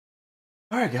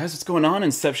Alright guys, what's going on?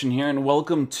 Inception here, and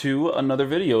welcome to another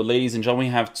video. Ladies and gentlemen,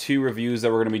 we have two reviews that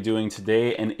we're going to be doing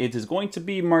today, and it is going to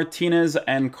be Martinez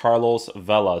and Carlos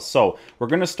Vela. So, we're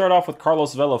going to start off with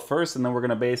Carlos Vela first, and then we're going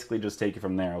to basically just take it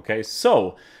from there, okay?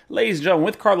 So, ladies and gentlemen,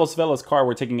 with Carlos Vela's card,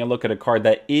 we're taking a look at a card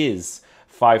that is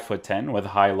 5'10" with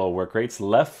high-low work rates,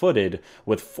 left-footed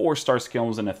with 4-star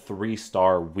skills and a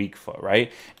 3-star weak foot,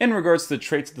 right? In regards to the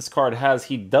traits this card has,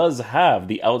 he does have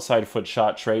the outside foot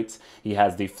shot traits. He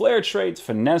has the flare traits,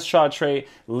 finesse shot trait,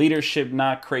 leadership,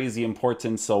 not crazy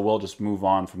important, so we'll just move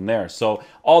on from there. So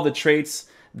all the traits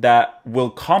that will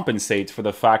compensate for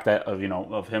the fact that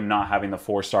of him not having the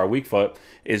 4-star weak foot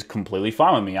is completely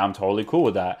fine with me. I'm totally cool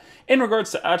with that. In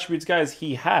regards to attributes, guys,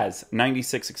 he has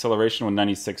 96 acceleration with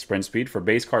 96 sprint speed. For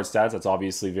base card stats, that's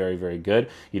obviously very, very good.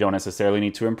 You don't necessarily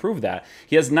need to improve that.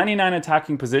 He has 99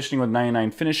 attacking positioning with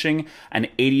 99 finishing and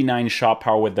 89 shot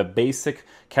power. With the basic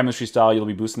chemistry style, you'll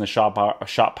be boosting the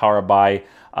shot power by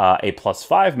a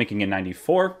 +5, making it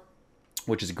 94.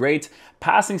 Which is great.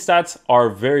 Passing stats are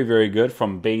very, very good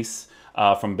from base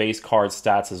card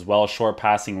stats as well. Short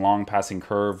passing, long passing,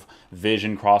 curve,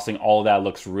 vision, crossing, all of that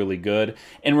looks really good.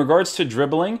 In regards to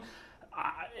dribbling,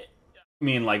 I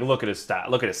mean, like, look at his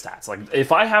stats. Like,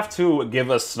 if I have to give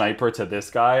a sniper to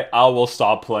this guy, I will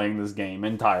stop playing this game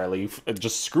entirely.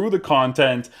 Just screw the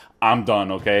content. I'm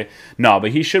done, okay? No,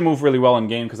 but he should move really well in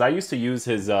game because I used to use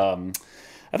his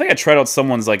I think I tried out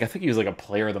someone's, like, I think he was like a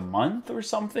player of the month or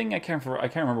something. I can't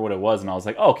remember what it was, and I was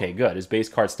like, oh, okay, good. His base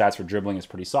card stats for dribbling is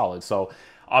pretty solid. So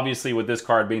obviously with this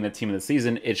card being the team of the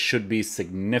season, it should be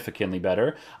significantly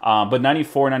better. But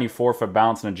 94 for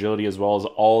balance and agility, as well as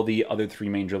all the other three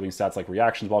main dribbling stats like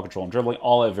reactions, ball control, and dribbling,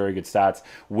 all have very good stats.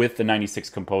 With the 96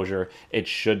 composure, it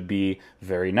should be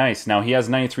very nice. Now he has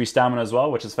 93 stamina as well,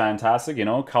 which is fantastic. You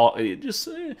know, it's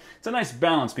a nice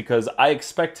balance because I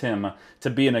expect him to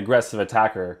be an aggressive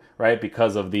attacker, right?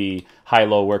 Because of the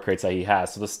high-low work rates that he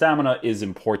has. So the stamina is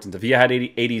important. If he had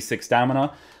 86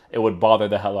 stamina, it would bother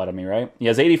the hell out of me, right? He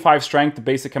has 85 strength. The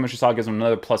basic chemistry style gives him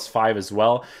another +5 as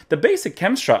well. The basic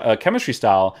chemistry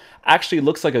style actually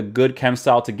looks like a good chem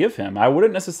style to give him. I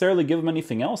wouldn't necessarily give him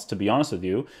anything else, to be honest with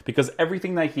you, because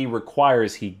everything that he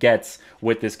requires, he gets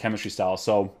with this chemistry style.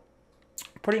 So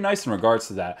pretty nice in regards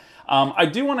to that. I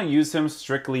do want to use him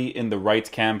strictly in the right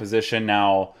cam position.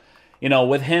 Now, you know,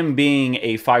 with him being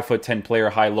a 5'10"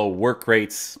 player, high-low work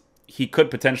rates, he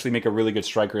could potentially make a really good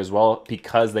striker as well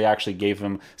because they actually gave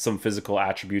him some physical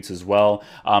attributes as well.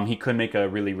 He could make a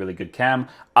really, really good cam.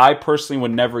 I personally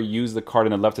would never use the card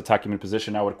in the left attacking mid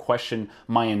position. I would question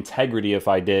my integrity if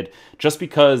I did, just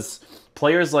because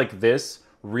players like this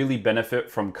really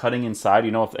benefit from cutting inside.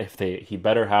 You know, he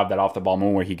better have that off the ball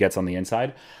move where he gets on the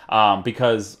inside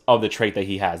because of the trait that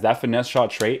he has. That finesse shot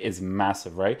trait is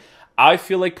massive, right? I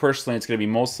feel like personally it's going to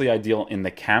be mostly ideal in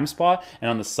the cam spot and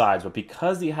on the sides, but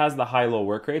because he has the high-low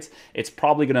work rates, it's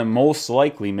probably going to most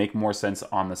likely make more sense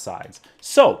on the sides.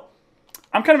 So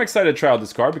I'm kind of excited to try out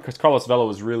this card because Carlos Vela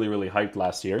was really, really hyped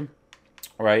last year.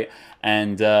 Right,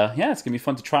 and yeah, it's gonna be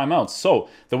fun to try them out. So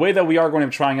the way that we are going to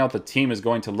be trying out the team is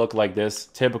going to look like this: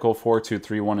 typical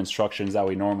 4-2-3-1 instructions that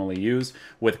we normally use,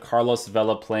 with Carlos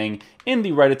Vela playing in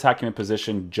the right attacking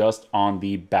position, just on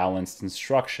the balanced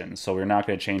instructions. So we're not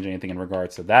going to change anything in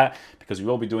regards to that because we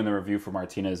will be doing the review for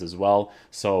Martinez as well.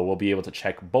 So we'll be able to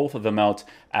check both of them out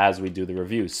as we do the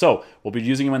review. So we'll be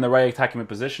using him in the right attacking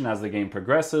position as the game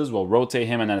progresses. We'll rotate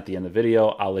him, and then at the end of the video,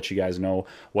 I'll let you guys know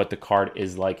what the card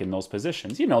is like in those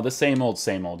positions. You know, the same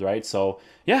old, right? So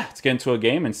yeah, let's get into a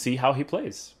game and see how he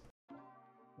plays.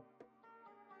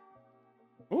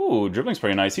 Ooh, dribbling's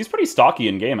pretty nice. He's pretty stocky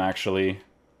in game, actually.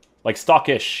 Like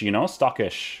stockish, you know?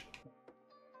 Stockish.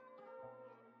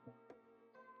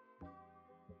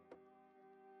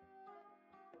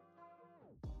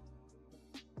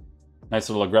 Nice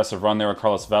little aggressive run there with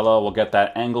Carlos Vela. We'll get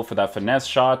that angle for that finesse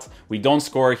shot. We don't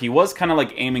score. He was kind of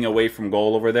like aiming away from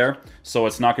goal over there, so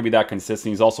it's not going to be that consistent.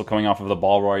 He's also coming off of the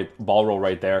ball roll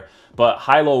right there. But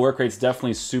high-low work rate's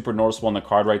definitely super noticeable in the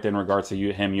card right there in regards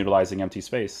to him utilizing empty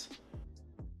space.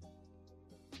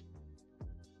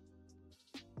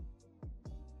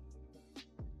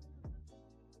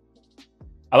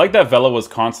 I like that Vela was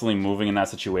constantly moving in that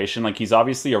situation. Like, he's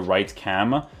obviously a right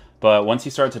cam, but once he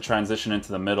started to transition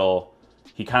into the middle,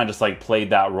 he kind of just like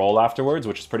played that role afterwards,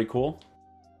 which is pretty cool.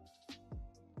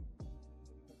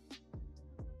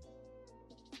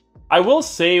 I will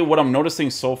say what I'm noticing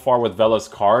so far with Vela's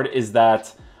card is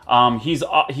that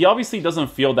he obviously doesn't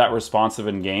feel that responsive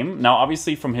in game. Now,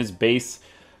 obviously from his base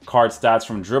card stats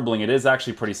from dribbling, it is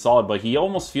actually pretty solid, but he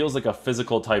almost feels like a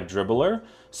physical type dribbler.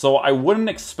 So I wouldn't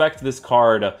expect this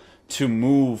card to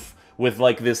move with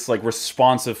like this like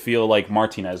responsive feel like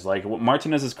Martinez. Like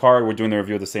Martinez's card, we're doing the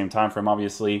review at the same time for him,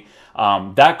 obviously.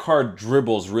 That card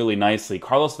dribbles really nicely.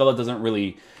 Carlos Vela doesn't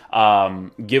really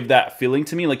give that feeling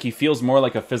to me. Like he feels more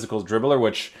like a physical dribbler,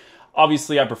 which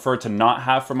obviously I prefer to not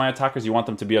have for my attackers. You want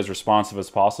them to be as responsive as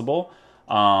possible.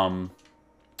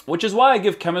 Which is why I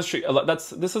give chemistry.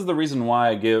 This is the reason why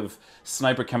I give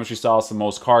sniper chemistry styles the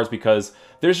most cards, because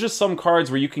there's just some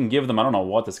cards where you can give them. I don't know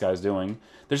what this guy's doing.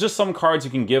 There's just some cards you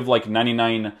can give like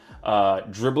 99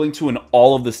 dribbling to in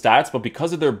all of the stats, but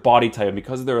because of their body type and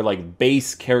because of their like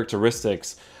base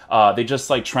characteristics, they just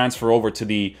like transfer over to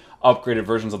the upgraded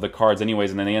versions of the cards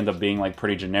anyways, and then they end up being like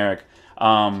pretty generic.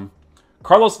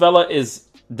 Carlos Vela is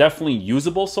definitely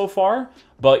usable so far,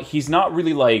 but he's not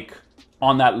really like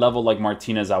on that level like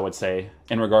Martinez, I would say,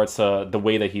 in regards to the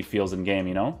way that he feels in game,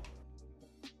 you know?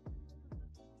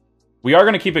 We are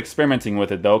going to keep experimenting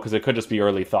with it, though, because it could just be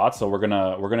early thoughts, so we're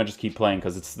gonna just keep playing,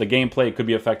 because it's the gameplay, it could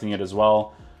be affecting it as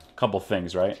well. A couple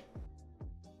things, right?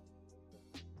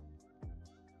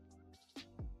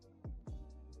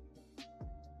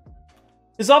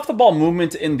 His off-the-ball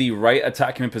movement in the right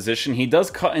attacking position, he does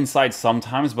cut inside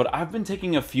sometimes, but I've been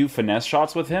taking a few finesse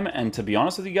shots with him, and to be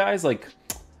honest with you guys, like,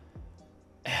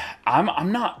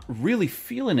 I'm not really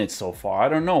feeling it so far. I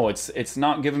don't know. It's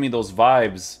not giving me those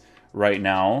vibes right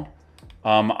now.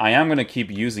 I am going to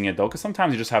keep using it, though, because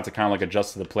sometimes you just have to kind of like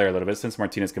adjust to the player a little bit. Since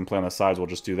Martinez can play on the sides, we'll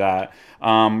just do that.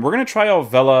 We're going to try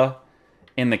out Vela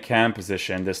in the cam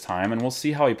position this time, and we'll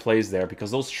see how he plays there,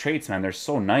 because those traits, man, they're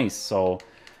so nice. So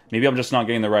maybe I'm just not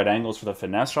getting the right angles for the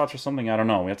finesse shots or something. I don't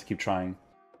know. We have to keep trying.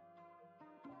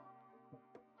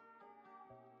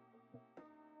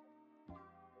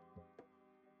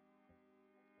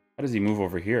 How does he move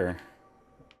over here?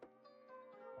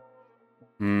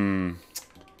 I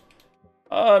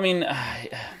mean,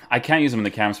 I can't use him in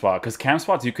the cam spot, because cam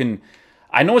spots you can...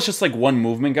 I know it's just like one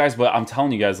movement, guys, but I'm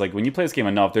telling you guys, like, when you play this game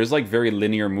enough, there's like very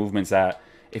linear movements that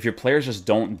if your players just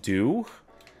don't do,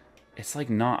 it's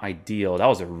like not ideal. That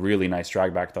was a really nice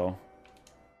drag back, though.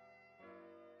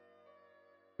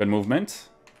 Good movement.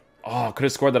 Oh, could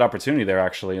have scored that opportunity there,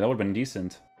 actually. That would have been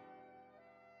decent.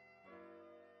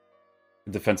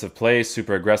 Defensive play,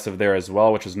 super aggressive there as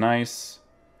well, which is nice.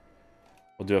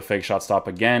 We'll do a fake shot stop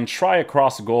again. Try a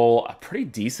cross goal. A pretty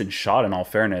decent shot, in all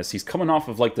fairness. He's coming off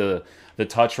of like the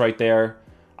touch right there.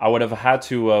 I would have had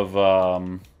to have...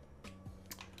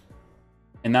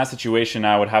 in that situation,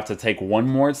 I would have to take one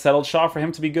more settled shot for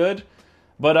him to be good.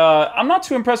 But I'm not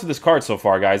too impressed with this card so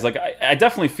far, guys. Like, I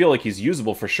definitely feel like he's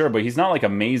usable for sure, but he's not like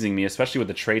amazing me, especially with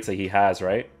the traits that he has,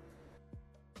 right?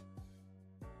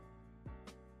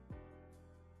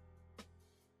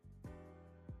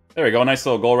 There we go, nice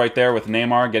little goal right there with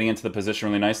Neymar getting into the position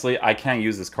really nicely. I can't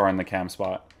use this card in the cam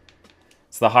spot.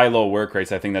 It's the high-low work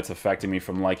rates, I think, that's affecting me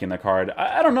from liking the card.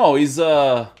 I don't know, he's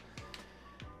a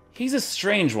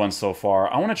strange one so far.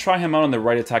 I want to try him out in the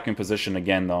right attacking position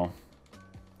again, though.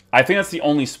 I think that's the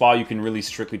only spot you can really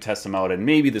strictly test him out, and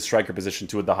maybe the striker position,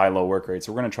 too, with the high-low work rate.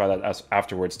 So we're going to try that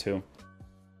afterwards, too.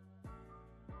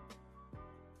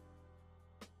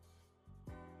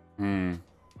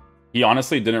 He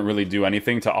honestly didn't really do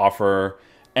anything to offer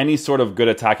any sort of good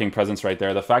attacking presence right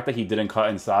there. The fact that he didn't cut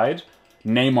inside,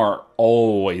 Neymar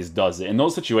always does it. In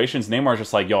those situations, Neymar's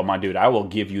just like, yo, my dude, I will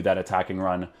give you that attacking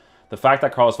run. The fact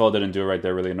that Carlos Vela didn't do it right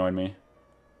there really annoyed me.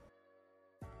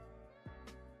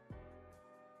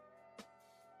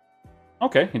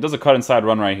 Okay, he does a cut inside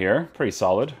run right here. Pretty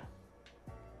solid.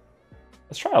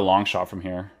 Let's try a long shot from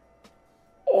here.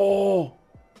 Oh!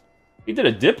 He did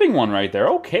a dipping one right there.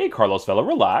 Okay, Carlos Vela,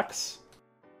 relax.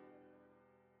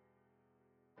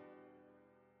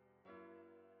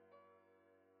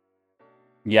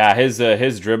 Yeah,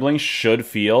 his dribbling should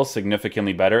feel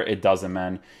significantly better. It doesn't,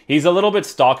 man. He's a little bit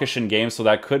stockish in game, so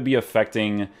that could be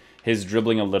affecting his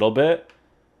dribbling a little bit.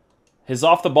 His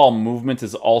off-the-ball movement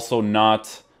is also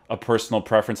not a personal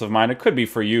preference of mine. It could be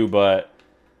for you, but...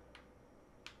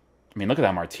 I mean, look at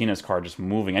that Martinez card just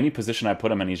moving. Any position I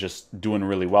put him in, he's just doing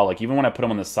really well. Like, even when I put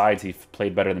him on the sides, he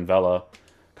played better than Vela.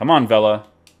 Come on, Vela.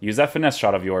 Use that finesse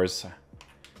shot of yours.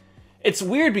 It's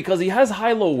weird because he has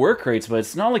high-low work rates, but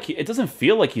it's not like it doesn't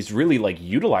feel like he's really, like,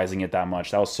 utilizing it that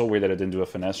much. That was so weird that it didn't do a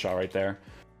finesse shot right there.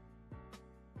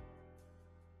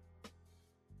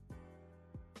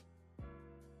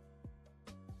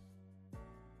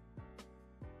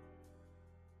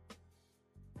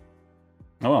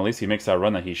 Oh, well, at least he makes that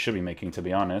run that he should be making, to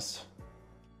be honest.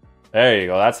 There you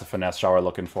go. That's the finesse shot we're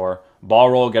looking for.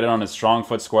 Ball roll, get it on his strong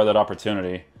foot, score that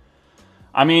opportunity.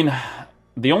 I mean,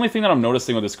 the only thing that I'm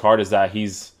noticing with this card is that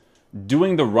he's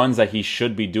doing the runs that he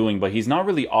should be doing, but he's not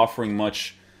really offering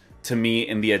much to me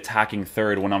in the attacking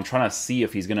third when I'm trying to see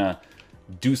if he's going to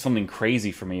do something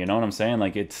crazy for me. You know what I'm saying?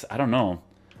 Like, it's, I don't know.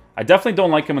 I definitely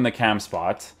don't like him in the cam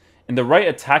spot. In the right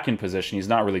attacking position, he's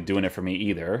not really doing it for me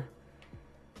either.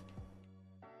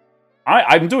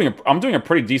 I'm doing a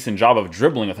pretty decent job of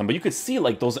dribbling with him, but you could see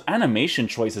like those animation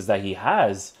choices that he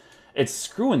has. It's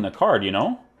screwing the card, you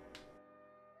know?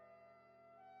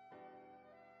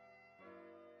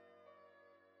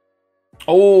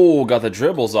 Oh, got the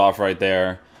dribbles off right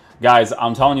there. Guys,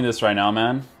 I'm telling you this right now,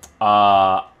 man.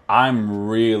 I'm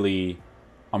really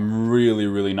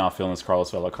not feeling this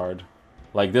Carlos Vela card.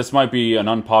 Like, this might be an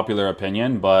unpopular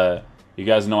opinion, but you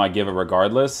guys know I give it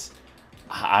regardless.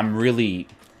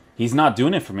 He's not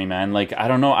doing it for me, man. Like, I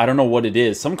don't know what it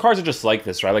is. Some cards are just like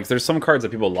this, right? Like, there's some cards that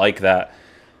people like that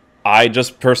I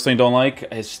just personally don't like.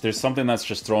 There's something that's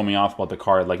just throwing me off about the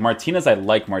card. Like, Martinez, I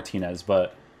like Martinez,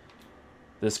 but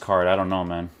this card, I don't know,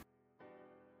 man.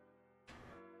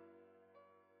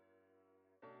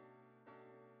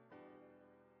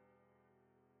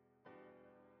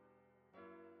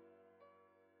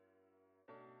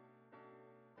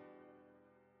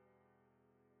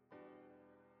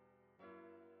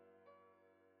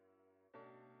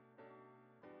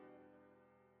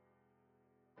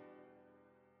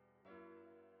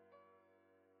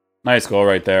 Nice goal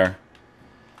right there.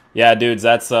 Yeah, dudes,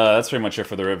 that's pretty much it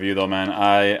for the review, though,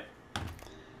 man.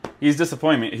 He's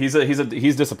disappointing me.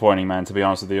 He's disappointing, man. To be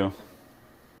honest with you.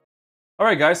 All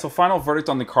right, guys. So final verdict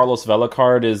on the Carlos Vela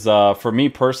card is, for me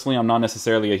personally, I'm not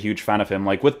necessarily a huge fan of him.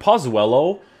 Like with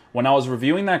Pozuelo, when I was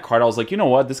reviewing that card, I was like, you know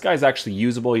what? This guy's actually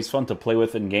usable. He's fun to play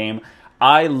with in game.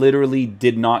 I literally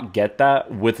did not get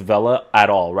that with Vela at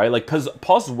all, right? Like, because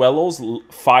Pozuelo's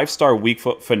 5-star weak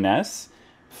foot finesse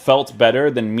felt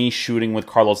better than me shooting with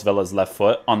Carlos Vela's left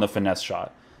foot on the finesse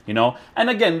shot, you know? And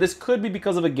again, this could be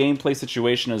because of a gameplay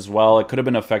situation as well. It could have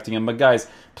been affecting him. But guys,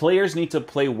 players need to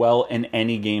play well in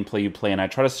any gameplay you play. And I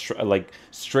try to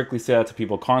strictly say that to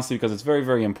people constantly because it's very,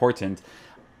 very important.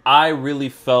 I really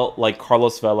felt like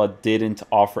Carlos Vela didn't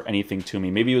offer anything to me.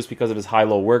 Maybe it was because of his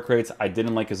high-low work rates. I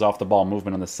didn't like his off-the-ball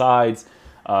movement on the sides.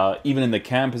 Even in the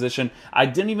cam position. I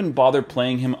didn't even bother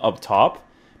playing him up top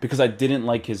because I didn't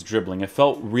like his dribbling. It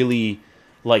felt really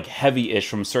like heavy-ish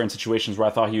from certain situations where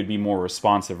I thought he would be more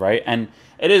responsive, right? And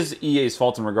it is EA's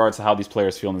fault in regards to how these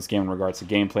players feel in this game in regards to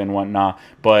gameplay and whatnot.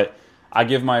 But I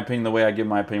give my opinion the way I give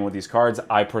my opinion with these cards.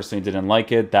 I personally didn't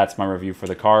like it. That's my review for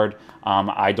the card.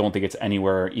 I don't think it's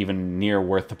anywhere even near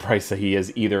worth the price that he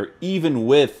is either, even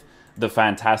with the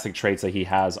fantastic traits that he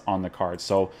has on the card.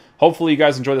 So hopefully you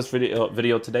guys enjoyed this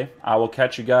video today. I will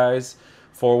catch you guys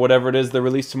for whatever it is they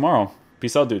release tomorrow.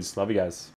 Peace out, dudes. Love you guys.